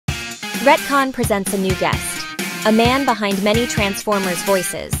Retcon presents a new guest, a man behind many Transformers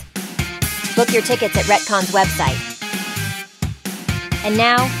voices. Book your tickets at Retcon's website. And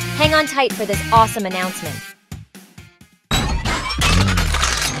now, hang on tight for this awesome announcement.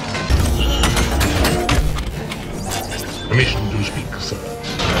 Permission to speak, sir.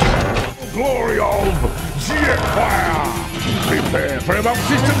 Glory of Jetfire! Prepare for an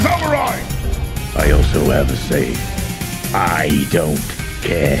systems override! I also have a say. I don't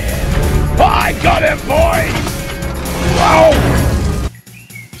care. I got it, boys! Whoa!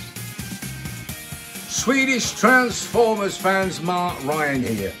 Swedish Transformers fans, Mark Ryan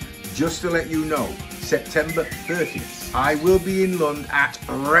here. Just to let you know, September 30th, I will be in London at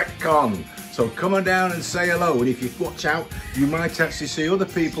Retcon. So come on down and say hello, and if you watch out, you might actually see other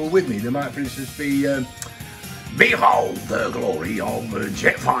people with me. There might, for instance, be Behold the glory of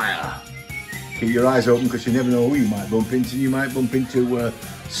Jetfire! Keep your eyes open, because you never know who you might bump into. You might bump into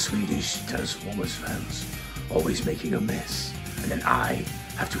Swedish Transformers fans, always making a mess, and then I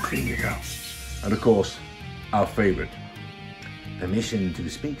have to clean it up. And of course, our favourite, permission to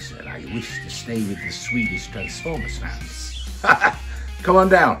speak, sir. I wish to stay with the Swedish Transformers fans. Come on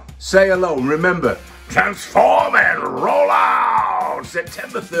down, say hello, and remember, Transform and roll out!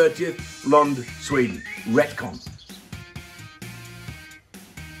 September 30th, Lund, Sweden, Retcon.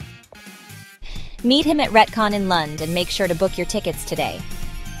 Meet him at Retcon in Lund and make sure to book your tickets today.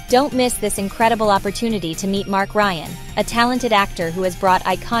 Don't miss this incredible opportunity to meet Mark Ryan, a talented actor who has brought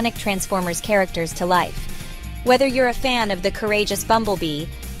iconic Transformers characters to life. Whether you're a fan of the courageous Bumblebee,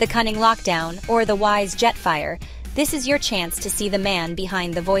 the cunning Lockdown, or the wise Jetfire, this is your chance to see the man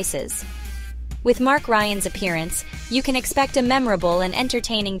behind the voices. With Mark Ryan's appearance, you can expect a memorable and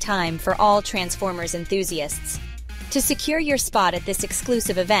entertaining time for all Transformers enthusiasts. To secure your spot at this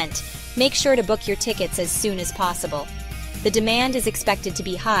exclusive event, make sure to book your tickets as soon as possible. The demand is expected to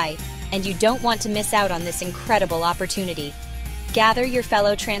be high, and you don't want to miss out on this incredible opportunity. Gather your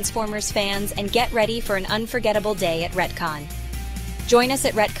fellow Transformers fans and get ready for an unforgettable day at Retcon. Join us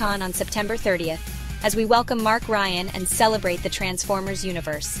at Retcon on September 30th as we welcome Mark Ryan and celebrate the Transformers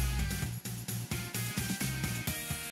universe.